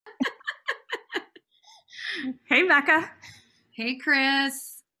Hey, Becca. Hey,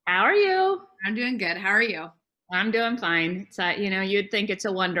 Chris. How are you? I'm doing good. How are you? I'm doing fine. It's you'd think it's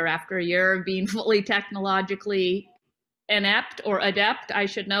a wonder after a year of being fully technologically inept or adept. I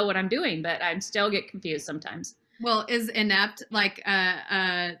should know what I'm doing, but I still get confused sometimes. Well, is inept like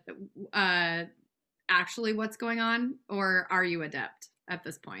uh actually what's going on, or are you adept at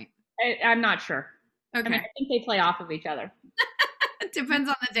this point? I'm not sure. I mean, Okay. I think they play off of each other. It depends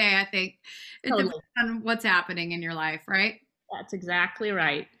on the day, I think. It depends Totally. on what's happening in your life, right? That's exactly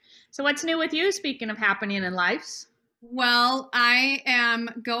right. So, what's new with you? Speaking of happening in lives, Well, I am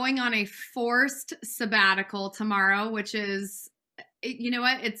going on a forced sabbatical tomorrow, which is you know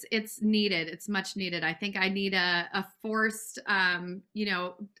what? It's needed. It's much needed. I think I need a forced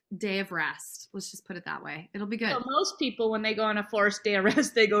day of rest. Let's just put it that way. It'll be so good. most people, when they go on a forced day of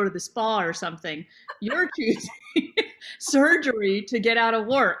rest, they go to the spa or something. You're choosing surgery to get out of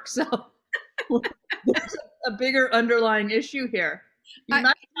work. So, there's a bigger underlying issue here. You I,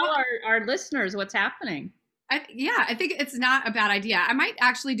 must tell our listeners what's happening. yeah, I think it's not a bad idea. I might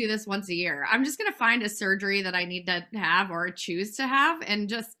actually do this once a year. I'm just going to find a surgery that I need to have or choose to have and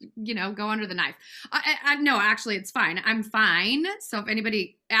just, go under the knife. No, actually, it's fine. I'm fine. So if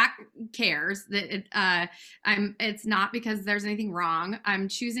anybody cares that it's not because there's anything wrong. I'm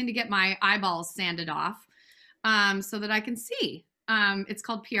choosing to get my eyeballs sanded off so that I can see. It's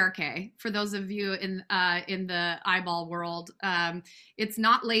called PRK for those of you in the eyeball world. It's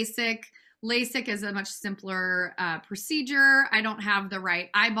not LASIK. LASIK is a much simpler procedure. I don't have the right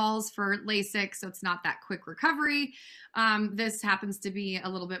eyeballs for LASIK, so it's not that quick recovery. This happens to be a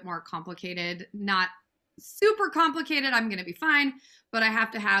little bit more complicated, not super complicated. I'm going to be fine, but I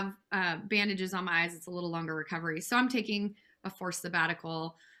have to have bandages on my eyes. It's a little longer recovery. So I'm taking a forced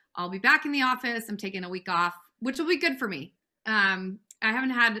sabbatical. I'll be back in the office. I'm taking a week off, which will be good for me. I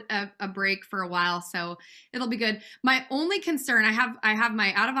haven't had a break for a while, so it'll be good. My only concern, I have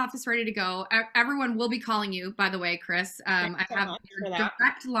my out of office ready to go. Everyone will be calling you, by the way, Chris. Thanks I so have much for your that.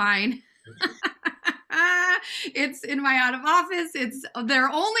 direct line. It's in my out of office. They're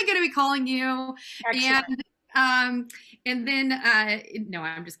only going to be calling you, Excellent. and um, and then no,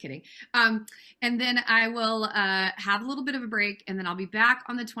 I'm just kidding. And then I will have a little bit of a break, and then I'll be back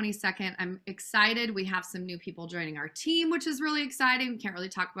on the 22nd. I'm excited. We have some new people joining our team, which is really exciting. We can't really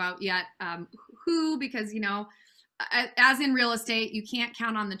talk about yet who, because as in real estate, you can't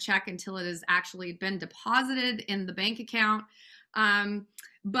count on the check until it has actually been deposited in the bank account.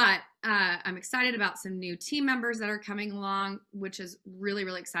 But I'm excited about some new team members that are coming along, which is really,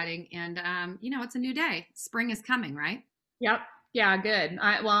 really exciting. And it's a new day. Spring is coming, right? Yep. Yeah, good.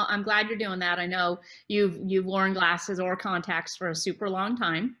 Well, I'm glad you're doing that. I know you've worn glasses or contacts for a super long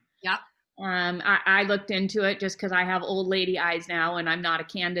time. Yep. I looked into it just because I have old lady eyes now and I'm not a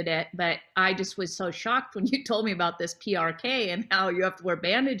candidate, but I just was so shocked when you told me about this PRK and how you have to wear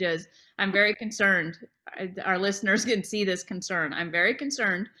bandages. I'm very concerned. Our listeners can see this concern. I'm very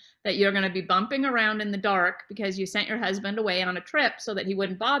concerned that you're going to be bumping around in the dark because you sent your husband away on a trip so that he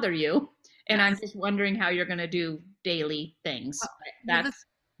wouldn't bother you. And I'm Yes. just wondering how you're going to do daily things. Well, this, That's,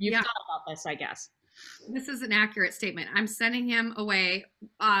 you've yeah, thought about this, I guess. this is an accurate statement. I'm sending him away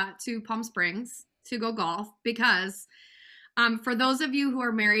to Palm Springs to go golf because for those of you who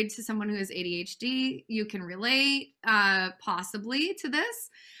are married to someone who has ADHD, you can relate possibly to this.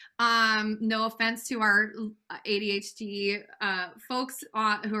 No offense to our ADHD folks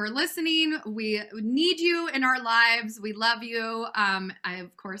who are listening. We need you in our lives. We love you. I,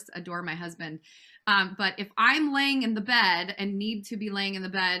 of course, adore my husband. But if I'm laying in the bed and need to be laying in the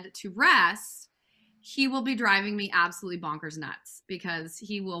bed to rest, he will be driving me absolutely bonkers nuts because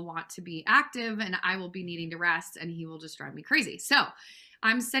he will want to be active and I will be needing to rest and he will just drive me crazy. So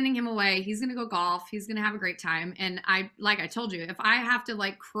I'm sending him away. He's going to go golf. He's going to have a great time. And like I told you, if I have to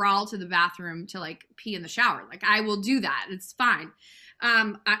like crawl to the bathroom to like pee in the shower, like I will do that. It's fine.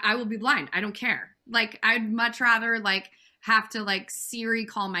 I will be blind. I don't care. Like I'd much rather like have to like Siri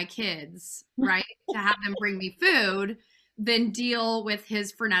call my kids, right? To have them bring me food than deal with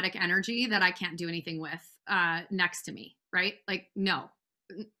his frenetic energy that I can't do anything with next to me, right? Like, no,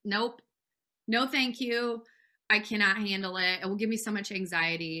 nope, no, thank you. I cannot handle it. It will give me so much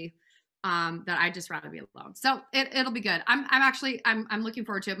anxiety that I just rather be alone. So it'll be good. I'm looking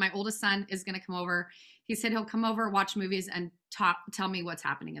forward to it. My oldest son is going to come over. He said he'll come over, watch movies, and tell me what's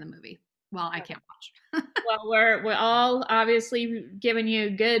happening in the movie. Well, I can't watch. Well, we're all obviously giving you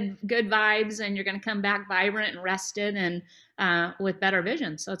good vibes, and you're going to come back vibrant and rested and with better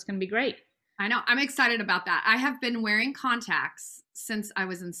vision. So it's going to be great. I know. I'm excited about that. I have been wearing contacts since I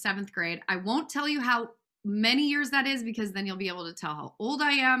was in seventh grade. I won't tell you how many years that is because then you'll be able to tell how old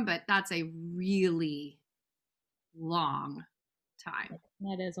I am, but that's a really long time.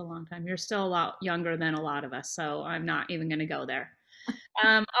 That is a long time. You're still a lot younger than a lot of us, so I'm not even going to go there.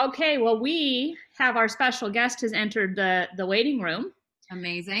 Okay, well, we have our special guest has entered the waiting room.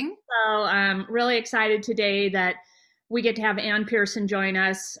 Amazing. So I'm really excited today that we get to have Ann Pearson join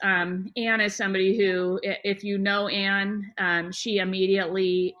us. Ann is somebody who, if you know Ann, she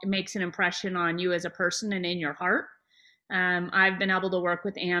immediately makes an impression on you as a person and in your heart. I've been able to work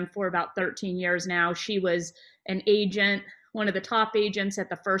with Ann for about 13 years now. She was an agent, one of the top agents at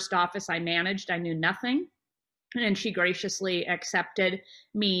the first office I managed. I knew nothing. And she graciously accepted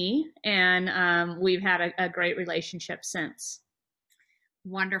me, and we've had a great relationship since.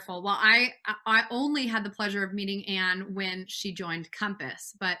 Wonderful. Well, I only had the pleasure of meeting Ann when she joined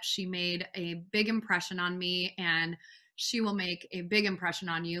Compass, but she made a big impression on me, and she will make a big impression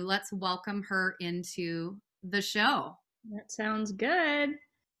on you. Let's welcome her into the show. That sounds good.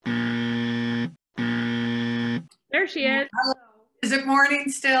 There she is. Hello. Is it morning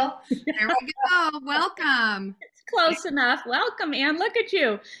still? There we go. Welcome. It's close enough. Welcome, Ann. Look at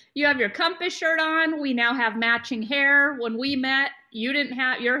you. You have your Compass shirt on. We now have matching hair. When we met, you didn't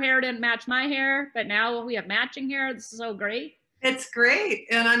have your hair didn't match my hair, but now we have matching hair. This is so great. It's great.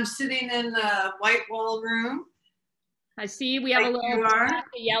 And I'm sitting in the white wall room. I see we have a little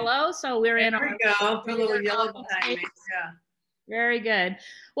yellow, so we're in our. There we go. Put a little yellow behind me. Yeah. Very good.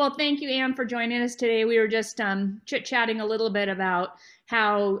 Well, thank you, Ann, for joining us today. We were just chit-chatting a little bit about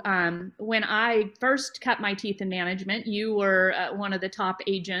how when I first cut my teeth in management, you were one of the top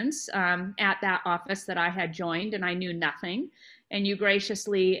agents at that office that I had joined, and I knew nothing. And you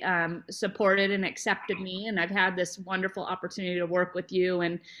graciously supported and accepted me. And I've had this wonderful opportunity to work with you.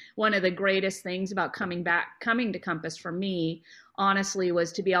 And one of the greatest things about coming to Compass for me, honestly,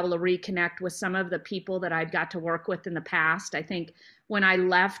 was to be able to reconnect with some of the people that I'd got to work with in the past. I think when I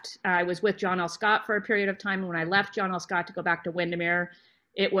left, I was with John L. Scott for a period of time. And when I left John L. Scott to go back to Windermere,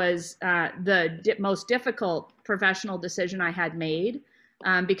 it was the most difficult professional decision I had made.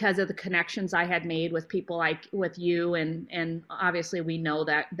 Because of the connections I had made with people like with you, and obviously we know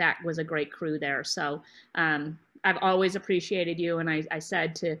that was a great crew there. So I've always appreciated you, and I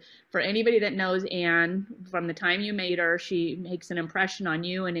said for anybody that knows Ann, from the time you made her, she makes an impression on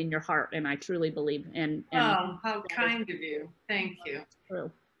you and in your heart, and I truly believe. And oh, how kind of you! Thank you. True.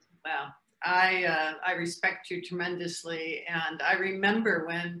 Wow, I respect you tremendously, and I remember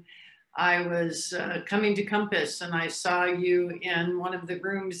when I was coming to Compass and I saw you in one of the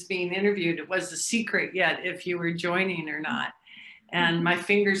rooms being interviewed. It was a secret yet if you were joining or not. And my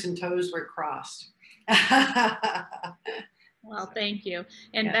fingers and toes were crossed. Well, thank you.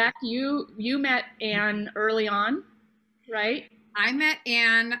 And yeah. Beck, you met Ann early on, right? I met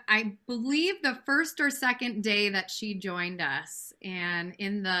Ann, I believe the first or second day that she joined us, and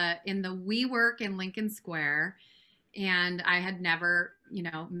in the WeWork in Lincoln Square. And I had never,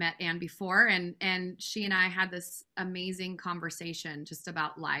 met Ann before, and she and I had this amazing conversation just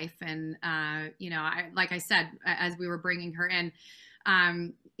about life. And, like I said, as we were bringing her in,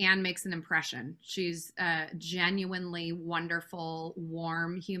 Ann makes an impression. She's a genuinely wonderful,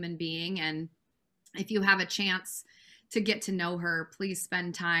 warm human being. And if you have a chance to get to know her, please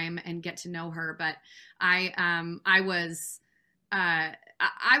spend time and get to know her. But I was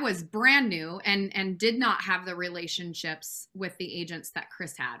brand new and did not have the relationships with the agents that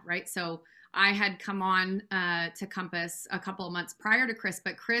Chris had, right? So I had come on to Compass a couple of months prior to Chris,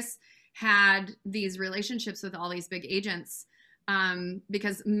 but Chris had these relationships with all these big agents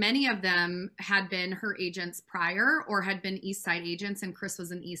because many of them had been her agents prior or had been East Side agents, and Chris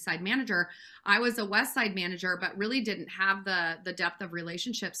was an East Side manager. I was a West Side manager, but really didn't have the depth of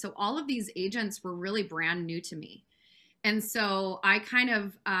relationships. So all of these agents were really brand new to me. And so I kind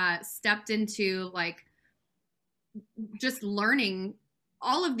of stepped into just learning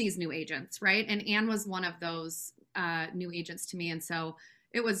all of these new agents, right? And Ann was one of those new agents to me. And so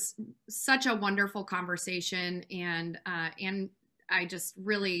it was such a wonderful conversation. And I just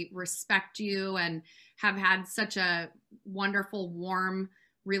really respect you and have had such a wonderful, warm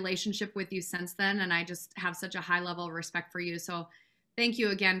relationship with you since then. And I just have such a high level of respect for you. So thank you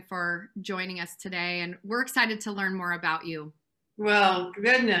again for joining us today. And we're excited to learn more about you. Well,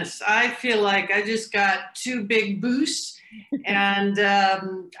 goodness, I feel like I just got 2 big boosts and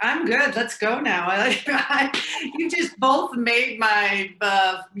I'm good. Let's go now. You just both made my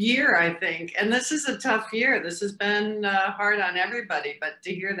year, I think. And this is a tough year. This has been hard on everybody, but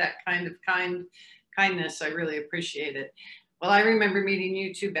to hear that kind of kindness, I really appreciate it. Well, I remember meeting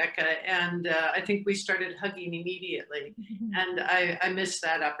you too, Becca, and I think we started hugging immediately. And I missed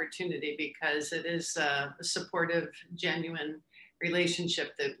that opportunity because it is a supportive, genuine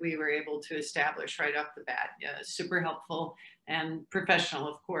relationship that we were able to establish right off the bat. Yeah, super helpful and professional,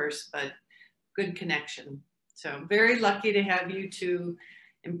 of course, but good connection. So very lucky to have you two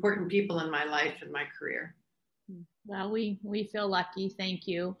important people in my life and my career. Well, we feel lucky. Thank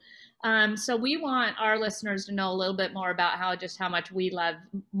you. So we want our listeners to know a little bit more about how much we love,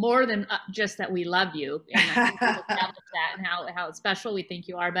 more than just that we love you, and I think we've established that, and how special we think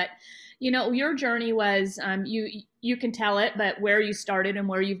you are. But your journey was you can tell it, but where you started and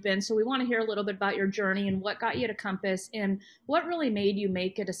where you've been. So we want to hear a little bit about your journey and what got you to Compass, and what really made you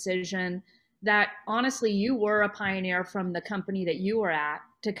make a decision that honestly you were a pioneer from the company that you were at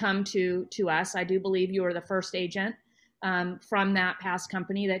to come to us. I do believe you were the first agent from that past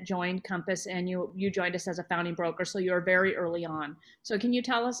company that joined Compass, and you joined us as a founding broker. So you were very early on. So can you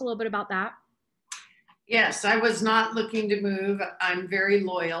tell us a little bit about that? Yes, I was not looking to move. I'm very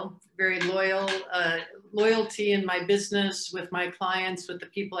loyal, loyalty in my business, with my clients, with the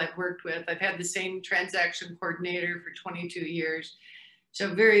people I've worked with. I've had the same transaction coordinator for 22 years.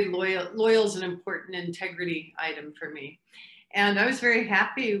 So very loyal is an important integrity item for me. And I was very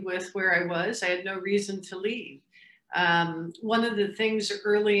happy with where I was. I had no reason to leave. One of the things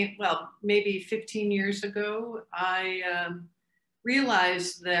early, well, maybe 15 years ago, I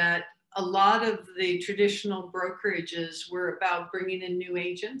realized that a lot of the traditional brokerages were about bringing in new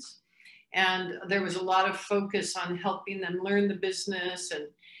agents. And there was a lot of focus on helping them learn the business. And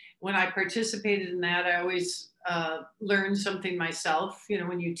when I participated in that, I always learned something myself.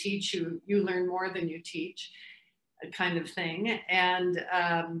 When you teach, you learn more than you teach, kind of thing. And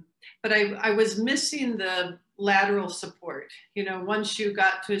but I was missing the lateral support. Once you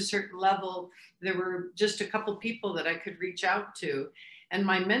got to a certain level, there were just a couple people that I could reach out to. And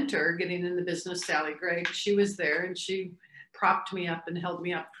my mentor getting in the business, Sally Gregg, she was there, and she propped me up and held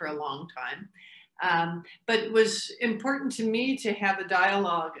me up for a long time. But it was important to me to have a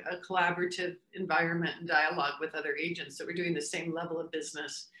dialogue, a collaborative environment and dialogue with other agents that were doing the same level of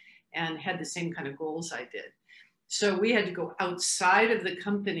business and had the same kind of goals I did. So we had to go outside of the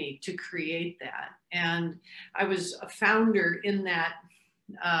company to create that. And I was a founder in that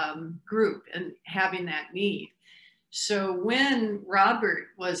group and having that need. So when Robert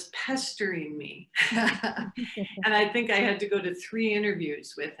was pestering me, and I think I had to go to 3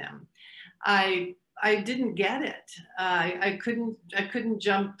 interviews with him, I didn't get it. I couldn't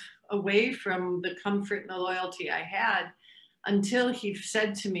jump away from the comfort and the loyalty I had until he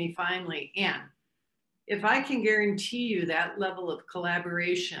said to me finally, Ann, if I can guarantee you that level of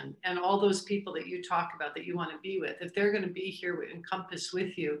collaboration and all those people that you talk about that you want to be with, if they're going to be here in Compass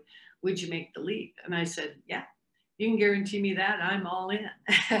with you, would you make the leap? And I said, yeah, you can guarantee me that, I'm all in.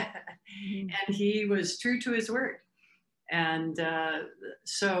 And he was true to his word. And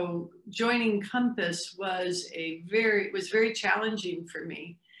so joining Compass was very challenging for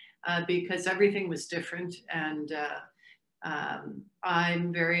me because everything was different, and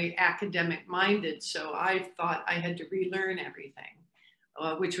I'm very academic minded. So I thought I had to relearn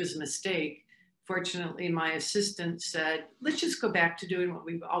everything, which was a mistake. Fortunately, my assistant said, let's just go back to doing what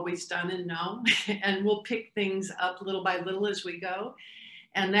we've always done and know, and we'll pick things up little by little as we go.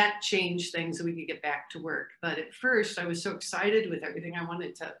 And that changed things so we could get back to work. But at first I was so excited with everything. I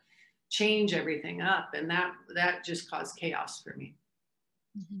wanted to change everything up, and that just caused chaos for me.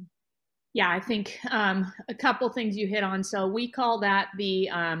 Mm-hmm. Yeah, I think a couple things you hit on. So we call that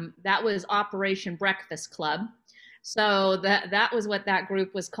that was Operation Breakfast Club. So that was what that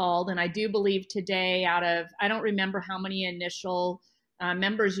group was called. And I do believe today, out of, I don't remember how many initial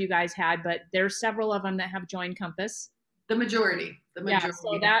members you guys had, but there's several of them that have joined Compass. The majority. Yeah,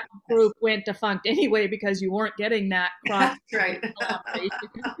 so that group went defunct anyway because you weren't getting that cross. Right.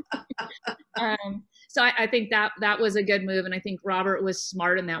 So I think that was a good move, and I think Robert was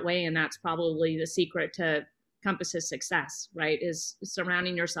smart in that way, and that's probably the secret to Compass's success, right? Is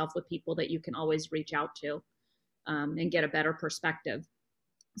surrounding yourself with people that you can always reach out to and get a better perspective.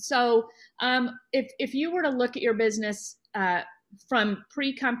 So if you were to look at your business from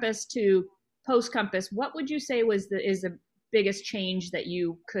pre-Compass to post-Compass, what would you say is the biggest change that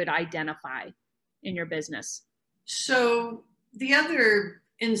you could identify in your business? So the other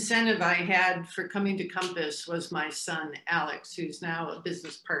incentive I had for coming to Compass was my son, Alex, who's now a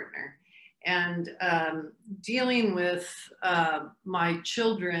business partner. And dealing with my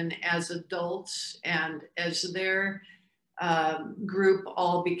children as adults and as their group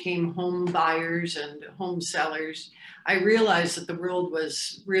all became home buyers and home sellers, I realized that the world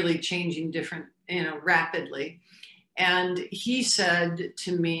was really changing rapidly. And he said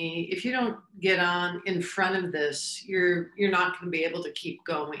to me, if you don't get on in front of this, you're not going to be able to keep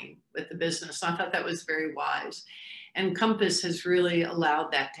going with the business. And I thought that was very wise. And Compass has really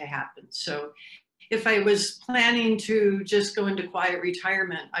allowed that to happen. So if I was planning to just go into quiet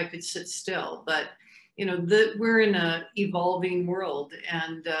retirement, I could sit still. But you know, we're in an evolving world,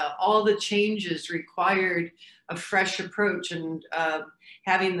 and all the changes required a fresh approach, and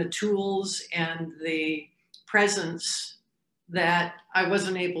having the tools and the presence that I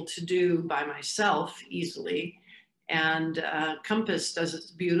wasn't able to do by myself easily. And Compass does it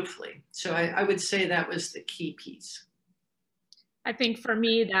beautifully. So I would say that was the key piece. I think for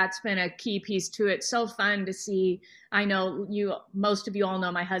me, that's been a key piece to it. So fun to see. I know most of you all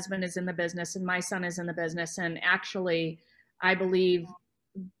know my husband is in the business and my son is in the business. And actually, I believe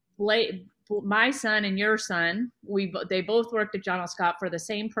my son and your son, they both worked at John L. Scott for the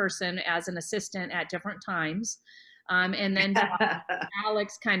same person as an assistant at different times. And then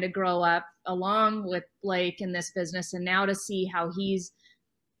Alex kind of grow up along with Blake in this business. And now to see how he's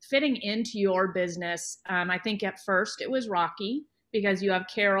fitting into your business, I think at first it was rocky because you have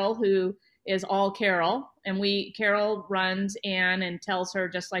Carol, who is all Carol, and Carol runs Anne and tells her,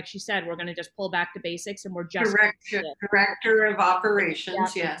 just like she said, we're going to just pull back to basics, and we're just director of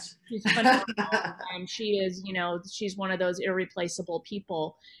operations. Yeah. Yes, she's phenomenal. She is, she's one of those irreplaceable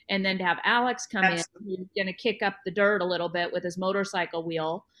people. And then to have Alex come in, who's going to kick up the dirt a little bit with his motorcycle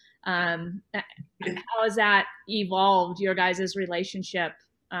wheel. How has that evolved your guys' relationship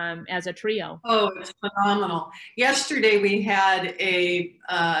as a trio? Oh, it's phenomenal. Yesterday we had a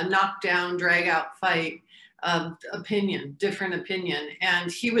knockdown, drag out fight of different opinion. And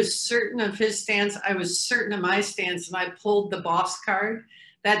he was certain of his stance. I was certain of my stance, and I pulled the boss card.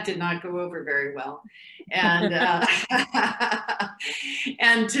 That did not go over very well. And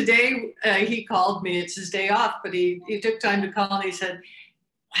and today he called me. It's his day off, but he took time to call, and he said,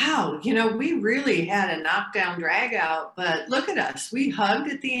 wow, we really had a knockdown drag out, but look at us. We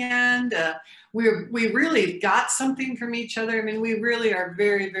hugged at the end. We really got something from each other. I mean, we really are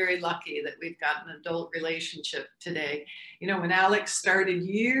very, very lucky that we've got an adult relationship today. When Alex started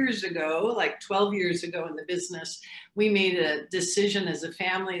years ago, like 12 years ago in the business, we made a decision as a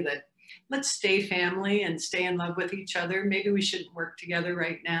family that let's stay family and stay in love with each other. Maybe we shouldn't work together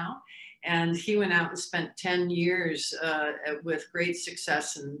right now. And he went out and spent 10 years with great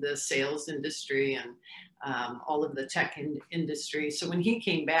success in the sales industry and all of the tech industry. So when he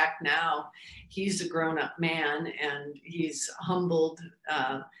came back now, he's a grown-up man, and he's humbled.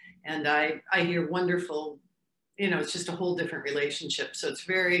 And I hear wonderful, it's just a whole different relationship. So it's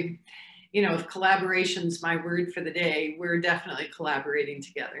very, if collaboration's my word for the day, we're definitely collaborating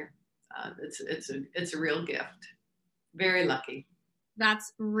together. It's a real gift. Very lucky.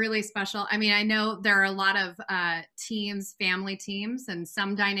 That's really special. I mean, I know there are a lot of teams, family teams, and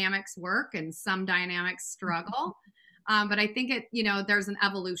some dynamics work and some dynamics struggle. But I think there's an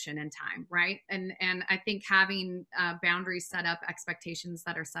evolution in time, right? And I think having boundaries set up, expectations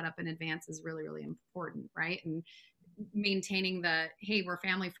that are set up in advance is really, really important, right? And maintaining hey, we're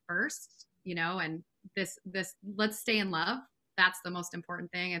family first, and this let's stay in love. That's the most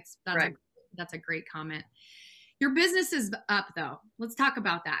important thing. That's a great comment. Your business is up, though. Let's talk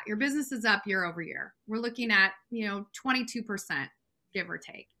about that. Your business is up year over year. We're looking at, 22%, give or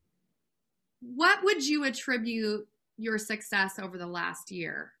take. What would you attribute your success over the last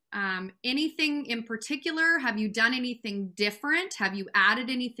year? Anything in particular? Have you done anything different? Have you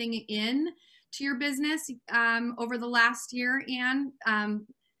added anything in to your business over the last year, Anne?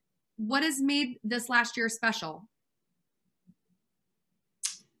 What has made this last year special?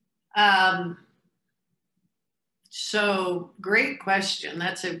 So great question.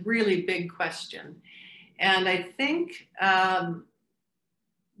 That's a really big question. And I think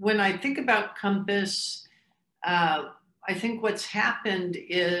when I think about Compass, I think what's happened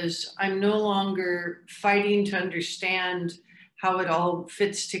is I'm no longer fighting to understand how it all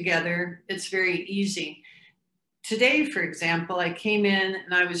fits together. It's very easy. Today, for example, I came in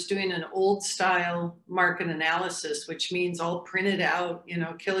and I was doing an old style market analysis, which means I'll print it out,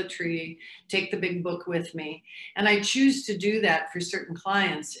 kill a tree, take the big book with me. And I choose to do that for certain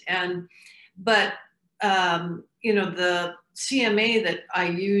clients. But the CMA that I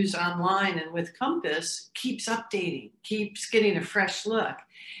use online and with Compass keeps updating, keeps getting a fresh look.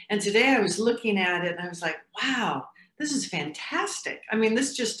 And today I was looking at it and I was like, wow, this is fantastic. I mean,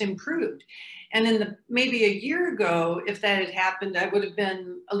 this just improved. And maybe a year ago, if that had happened, I would have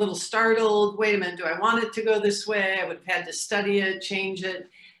been a little startled. Wait a minute, do I want it to go this way? I would have had to study it, change it.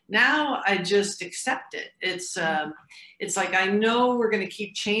 Now I just accept it. It's like, I know we're going to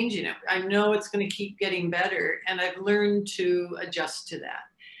keep changing it. I know it's going to keep getting better. And I've learned to adjust to that.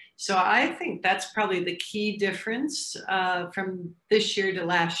 So I think that's probably the key difference from this year to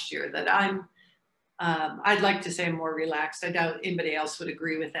last year, that I'd like to say I'm more relaxed. I doubt anybody else would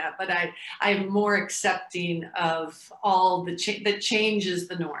agree with that, but I'm more accepting of all that change is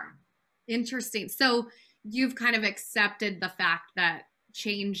the norm. Interesting. So you've kind of accepted the fact that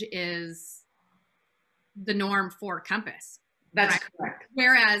change is the norm for Compass. That's right? correct.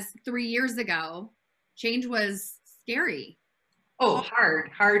 Whereas 3 years ago, change was scary. Oh,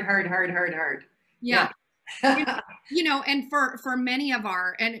 hard. Yeah. Yeah. You know, and for many of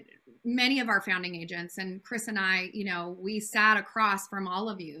our founding agents, and Chris and I, you know, we sat across from all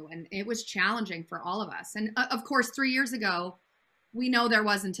of you, and it was challenging for all of us. And of course, 3 years ago, we know there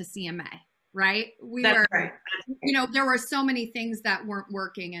wasn't a CMA, right? That's right. You know, there were so many things that weren't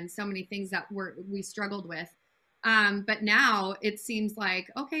working and so many things that we struggled with. But now it seems like,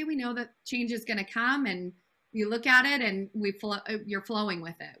 okay, we know that change is going to come, and you look at it and you're flowing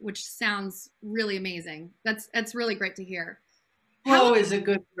with it, which sounds really amazing. That's really great to hear. Flow is a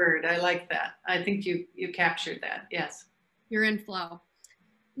good word. I like that. I think you captured that. Yes. You're in flow.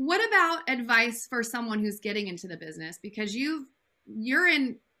 What about advice for someone who's getting into the business? Because you're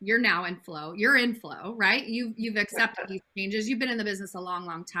now in flow. You're in flow, right? You've accepted these changes. You've been in the business a long,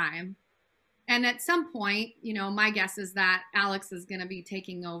 long time. And at some point, you know, my guess is that Alex is going to be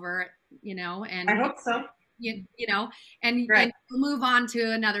taking over, you know, and I hope so. You know, and move on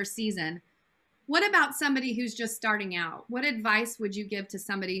to another season. What about somebody who's just starting out? What advice would you give to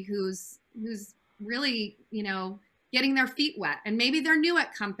somebody who's really, you know, getting their feet wet, and maybe they're new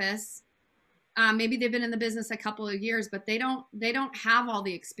at Compass? Maybe they've been in the business a couple of years, but they don't have all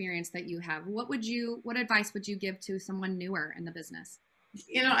the experience that you have. What advice would you give to someone newer in the business?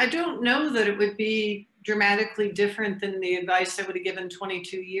 You know, I don't know that it would be dramatically different than the advice I would have given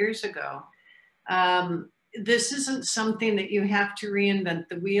 22 years ago. This isn't something that you have to reinvent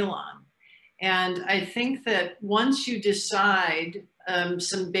the wheel on. And I think that once you decide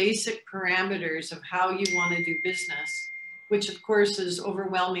some basic parameters of how you want to do business, which of course is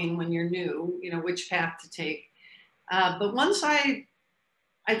overwhelming when you're new, you know, which path to take. But once I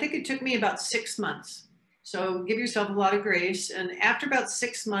think it took me about 6 months. So give yourself a lot of grace. And after about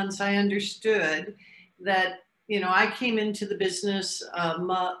 6 months, I understood that, you know, I came into the business,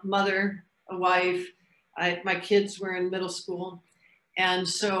 mother, a wife, my kids were in middle school. And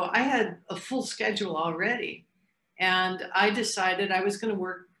so I had a full schedule already. And I decided I was going to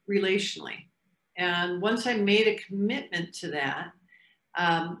work relationally. And once I made a commitment to that,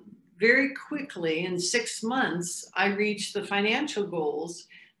 very quickly in 6 months, I reached the financial goals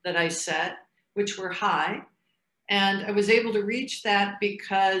that I set, which were high. And I was able to reach that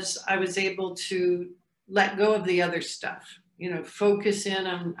because I was able to let go of the other stuff, you know, focus in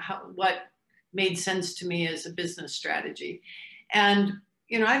on what made sense to me as a business strategy. And,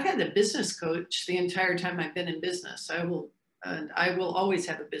 you know, I've had a business coach the entire time I've been in business. I will always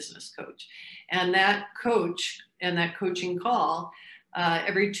have a business coach. And that coach and that coaching call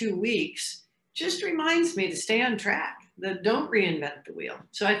every 2 weeks just reminds me to stay on track, that don't reinvent the wheel.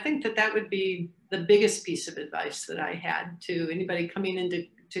 So I think that would be the biggest piece of advice that I had to anybody coming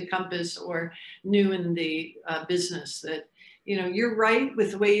into Compass or new in the business, that, you know, you're right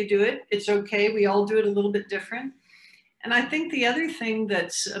with the way you do it. It's okay. We all do it a little bit different. And I think the other thing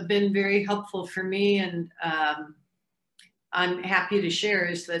that's been very helpful for me, and I'm happy to share,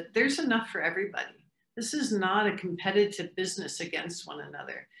 is that there's enough for everybody. This is not a competitive business against one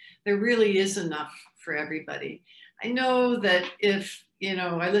another. There really is enough for everybody. I know that if, you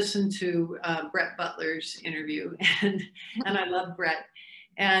know, I listened to Brett Butler's interview, and I love Brett,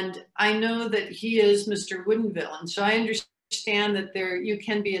 and I know that he is Mr. Woodinville. And so I understand that you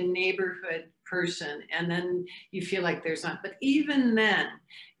can be a neighborhood person and then you feel like there's not, but even then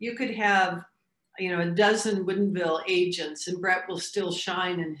you could have, you know, a dozen Woodinville agents and Brett will still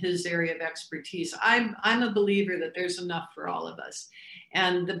shine in his area of expertise. I'm a believer that there's enough for all of us.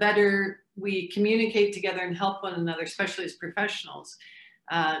 And the better we communicate together and help one another, especially as professionals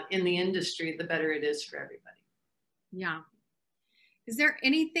in the industry, the better it is for everybody. Yeah. Is there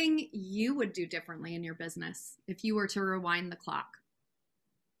anything you would do differently in your business if you were to rewind the clock?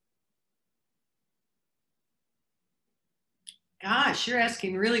 Gosh, you're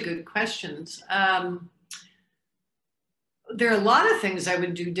asking really good questions. There are a lot of things I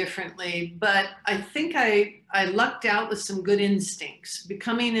would do differently, but I think I lucked out with some good instincts.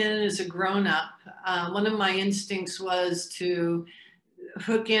 Coming in as a grown-up, one of my instincts was to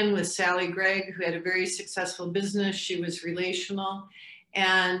hook in with Sally Gregg, who had a very successful business. She was relational.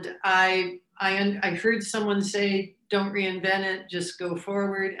 And I heard someone say, don't reinvent it, just go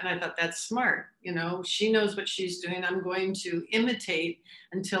forward. And I thought, that's smart. You know, she knows what she's doing. I'm going to imitate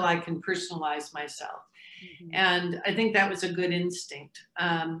until I can personalize myself. Mm-hmm. And I think that was a good instinct.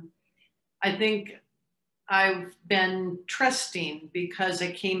 I think I've been trusting because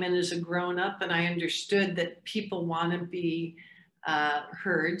I came in as a grown up and I understood that people want to be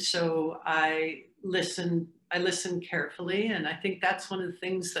heard. So I listen. I listen carefully, and I think that's one of the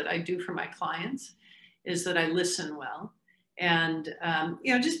things that I do for my clients is that I listen well, and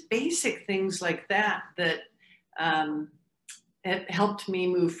just basic things like that um, it helped me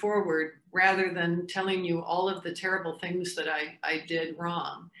move forward rather than telling you all of the terrible things that I did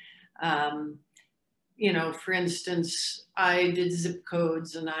wrong. Um, for instance, I did zip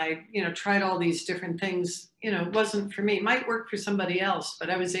codes and I, tried all these different things. It wasn't for me. It might work for somebody else, but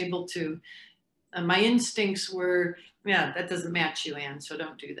I was able to, my instincts were, yeah, that doesn't match you, Anne, so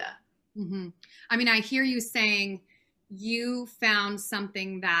don't do that. Mm-hmm. I mean, I hear you saying you found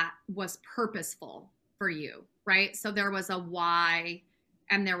something that was purposeful for you, right? So there was a why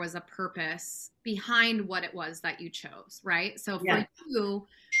and there was a purpose behind what it was that you chose, right? So for you,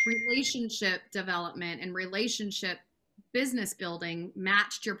 relationship development and relationship business building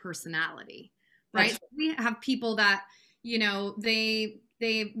matched your personality, right? So we have people that,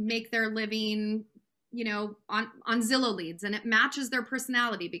 they make their living, on Zillow leads, and it matches their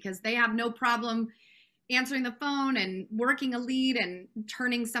personality because they have no problem answering the phone and working a lead and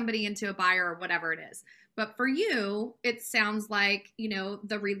turning somebody into a buyer or whatever it is. But for you, it sounds like,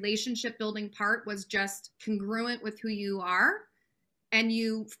 the relationship building part was just congruent with who you are. And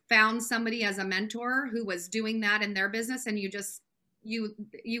you found somebody as a mentor who was doing that in their business, and you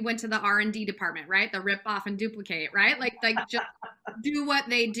went to the R&D department, right? The rip off and duplicate, right? Like just do what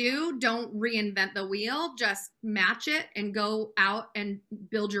they do. Don't reinvent the wheel. Just match it and go out and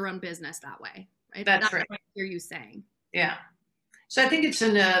build your own business that way, right? That's right. What I hear you saying. Yeah. So I think it's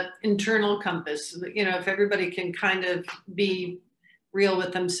an internal compass. If everybody can kind of be real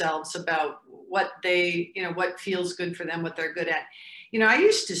with themselves about what they, what feels good for them, what they're good at. I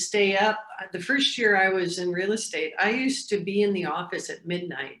used to stay up the first year I was in real estate. I used to be in the office at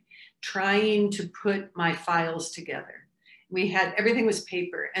midnight trying to put my files together. We had, everything was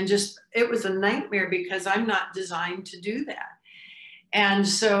paper, and it was a nightmare because I'm not designed to do that. And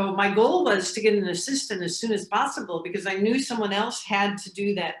so my goal was to get an assistant as soon as possible because I knew someone else had to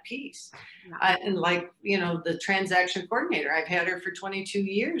do that piece. And the transaction coordinator, I've had her for 22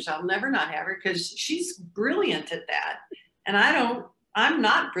 years. I'll never not have her because she's brilliant at that. And I'm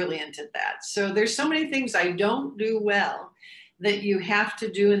not brilliant at that. So there's so many things I don't do well that you have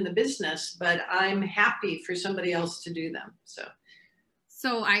to do in the business, but I'm happy for somebody else to do them.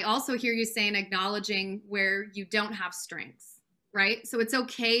 So I also hear you saying acknowledging where you don't have strengths. Right? So it's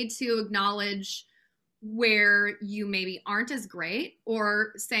okay to acknowledge where you maybe aren't as great,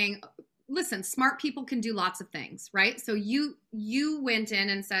 or saying, listen, smart people can do lots of things, right? So you went in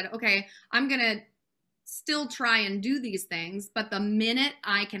and said, okay, I'm going to still try and do these things, but the minute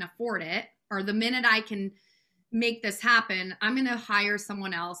I can afford it, or the minute I can make this happen, I'm going to hire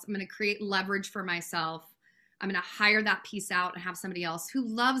someone else. I'm going to create leverage for myself. I'm going to hire that piece out and have somebody else who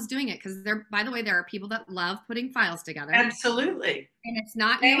loves doing it. Because by the way, there are people that love putting files together. Absolutely. And it's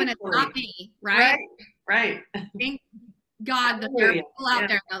not you and it's not me, right? Right. Thank God that there are people out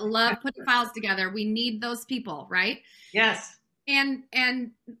there that love putting files together. We need those people, right? Yes. And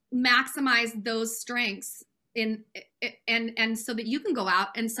maximize those strengths and so that you can go out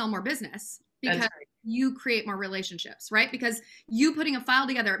and sell more business because you create more relationships, right? Because you putting a file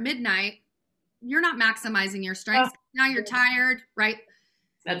together at midnight, you're not maximizing your strengths. Now you're tired, right?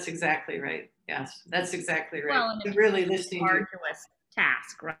 That's exactly right. Yes, that's exactly right. Well, and really listening to arduous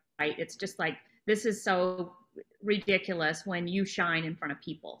task, right? It's just like, this is so ridiculous when you shine in front of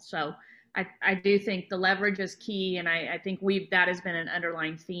people. So I do think the leverage is key. And I think that has been an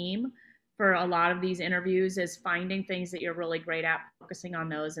underlying theme for a lot of these interviews, is finding things that you're really great at, focusing on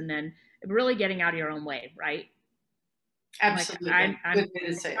those, and then really getting out of your own way, right? Absolutely. Like, I'm good way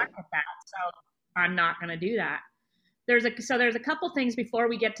to say it. So I'm not going to do that. There's a couple things before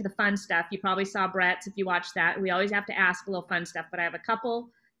we get to the fun stuff. You probably saw Brett's if you watched that. We always have to ask a little fun stuff, but I have a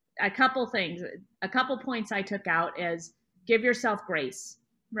couple things. A couple points I took out is give yourself grace,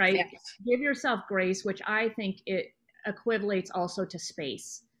 right? Yes. Give yourself grace, which I think it equivalates also to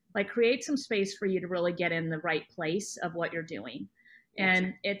space. Like, create some space for you to really get in the right place of what you're doing.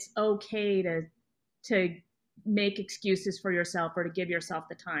 And it's okay to make excuses for yourself, or to give yourself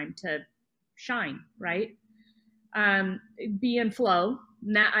the time to shine, right? Be in flow.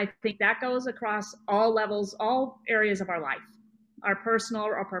 I think that goes across all levels, all areas of our life, our personal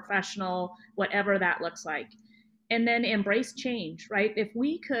or professional, whatever that looks like. And then embrace change, right? If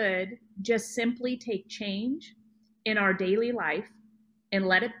we could just simply take change in our daily life and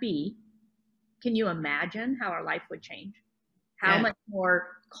let it be, can you imagine how our life would change? how Yeah. much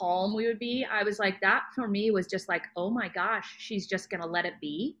more calm we would be. I was like, that for me was just like, oh my gosh, she's just gonna let it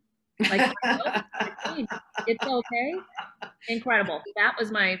be. Like, it's okay. Incredible. That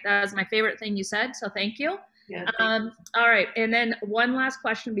was my favorite thing you said. So thank you. Yeah, All right. And then one last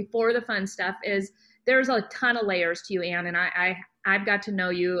question before the fun stuff is there's a ton of layers to you, Anne, and I've got to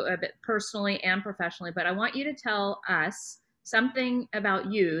know you a bit personally and professionally, but I want you to tell us something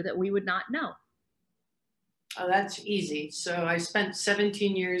about you that we would not know. oh, that's easy. So I spent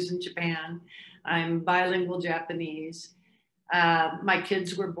 17 years in Japan. I'm bilingual Japanese. My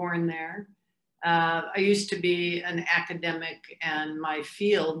kids were born there. I used to be an academic, and my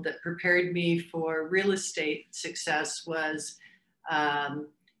field that prepared me for real estate success was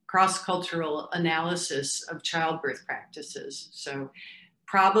cross-cultural analysis of childbirth practices. So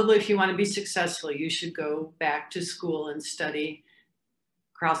probably if you want to be successful, you should go back to school and study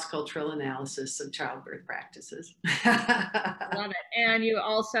cross-cultural analysis of childbirth practices. Love it. And you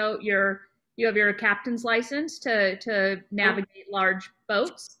have your captain's license to navigate large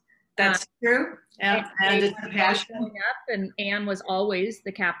boats. That's true. Yeah, and it's a passion. Up, and Anne was always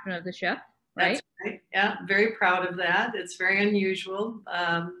the captain of the ship, right? That's right. Yeah, very proud of that. It's very unusual,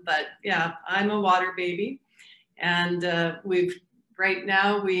 but yeah, I'm a water baby, and right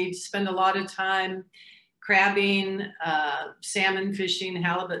now we spend a lot of time crabbing, salmon fishing,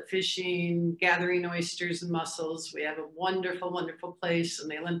 halibut fishing, gathering oysters and mussels. We have a wonderful, wonderful place on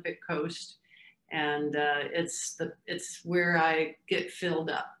the Olympic coast, and it's where I get filled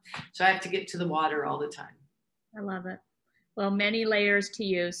up. So I have to get to the water all the time. I love it. Well, many layers to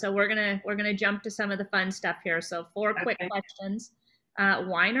you. So we're gonna jump to some of the fun stuff here. So 4 quick questions: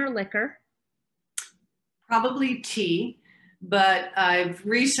 wine or liquor? Probably tea. But I've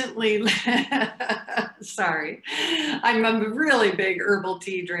recently, sorry, I'm a really big herbal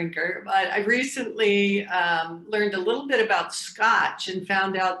tea drinker, but I recently learned a little bit about Scotch and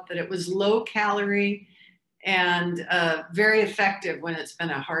found out that it was low calorie and very effective when it's been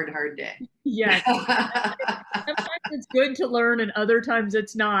a hard, hard day. Yes. Sometimes it's good to learn and other times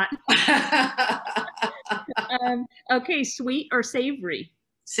it's not. Okay, sweet or savory?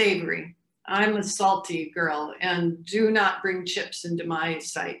 Savory. I'm a salty girl, and do not bring chips into my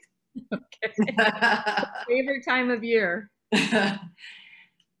sight. Okay. Favorite time of year?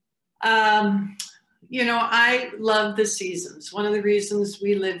 I love the seasons. One of the reasons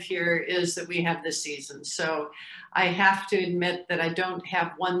we live here is that we have the seasons. So I have to admit that I don't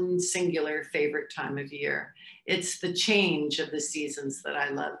have one singular favorite time of year. It's the change of the seasons that I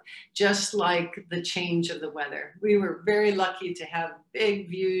love, just like the change of the weather. We were very lucky to have big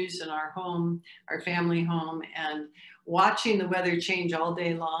views in our home, our family home, and watching the weather change all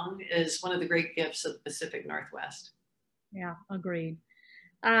day long is one of the great gifts of the Pacific Northwest. Yeah, agreed.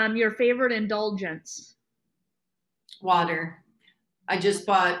 Your favorite indulgence? Water. I just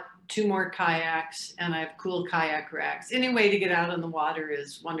bought 2 more kayaks, and I have cool kayak racks. Any way to get out on the water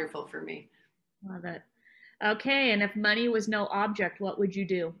is wonderful for me. Love it. Okay, and if money was no object, what would you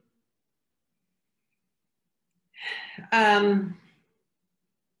do? I'm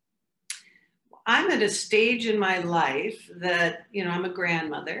at a stage in my life that, I'm a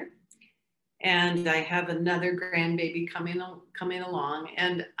grandmother, and I have another grandbaby coming along.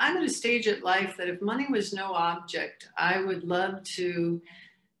 And I'm at a stage at life that if money was no object, I would love to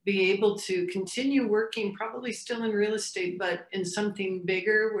be able to continue working, probably still in real estate, but in something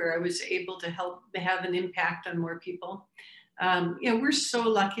bigger where I was able to help have an impact on more people. We're so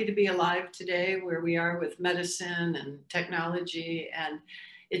lucky to be alive today where we are with medicine and technology, and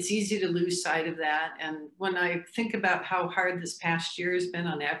it's easy to lose sight of that. And when I think about how hard this past year has been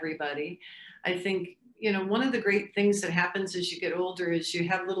on everybody, I think, one of the great things that happens as you get older is you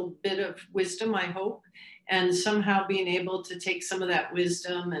have a little bit of wisdom, I hope, and somehow being able to take some of that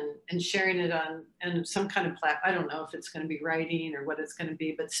wisdom and sharing it on and some kind of I don't know if it's going to be writing or what it's going to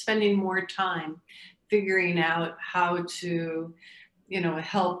be, but spending more time figuring out how to,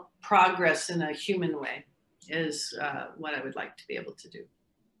 help progress in a human way is what I would like to be able to do.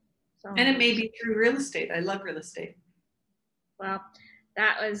 And it may be through real estate. I love real estate. Well,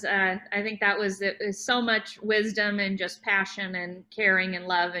 that was, I think that was so much wisdom and just passion and caring and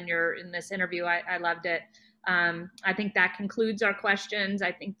love in this interview. I loved it. I think that concludes our questions.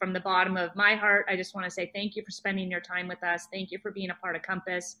 I think from the bottom of my heart, I just want to say thank you for spending your time with us. Thank you for being a part of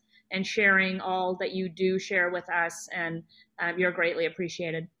Compass and sharing all that you do share with us. And you're greatly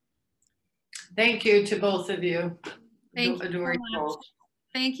appreciated. Thank you to both of you. Thank you so much.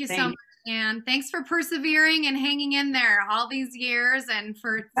 Thank you so much. And thanks for persevering and hanging in there all these years and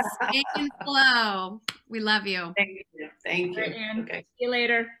for staying slow. We love you. Thank you. Thank you. Right, okay. See you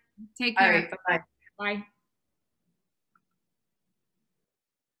later. Take care. All right. Bye-bye. Bye.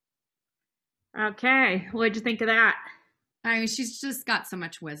 Okay. What'd you think of that? I mean, she's just got so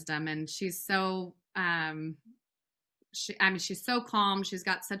much wisdom, and she's so she's so calm. She's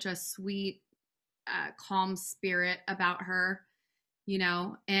got such a sweet, calm spirit about her, you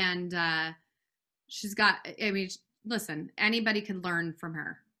know, and she's got. I mean, listen, anybody can learn from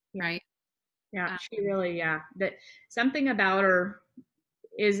her, Yeah. right? Yeah. Uh, She really, yeah. That something about her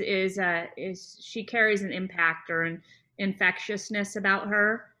is she carries an impact or an infectiousness about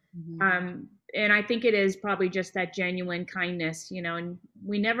her. mhm. And I think it is probably just that genuine kindness, you know, and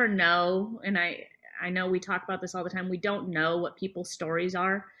we never know. And I know we talk about this all the time. We don't know what people's stories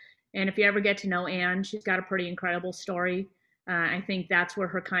are. And if you ever get to know Anne, she's got a pretty incredible story. I think that's where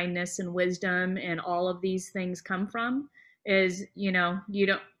her kindness and wisdom and all of these things come from is, you know, you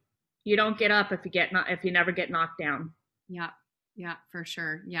don't get up if if you never get knocked down. Yeah, yeah, for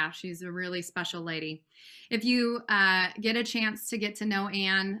sure. Yeah, she's a really special lady. If you get a chance to get to know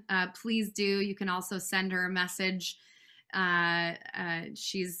Anne, please do. You can also send her a message.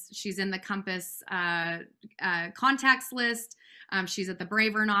 She's in the Compass contacts list. She's at the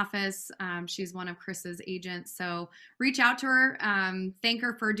Bravern office. She's one of Chris's agents. So reach out to her. Thank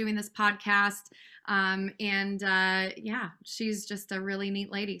her for doing this podcast. Yeah, she's just a really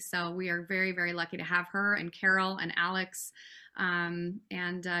neat lady. So we are very, very lucky to have her and Carol and Alex.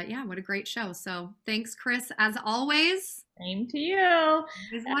 Yeah, what a great show. So thanks, Chris, as always. Same to you.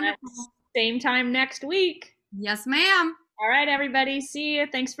 It was wonderful. Same time next week. Yes, ma'am. All right, everybody. See you.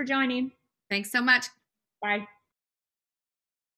 Thanks for joining. Thanks so much. Bye.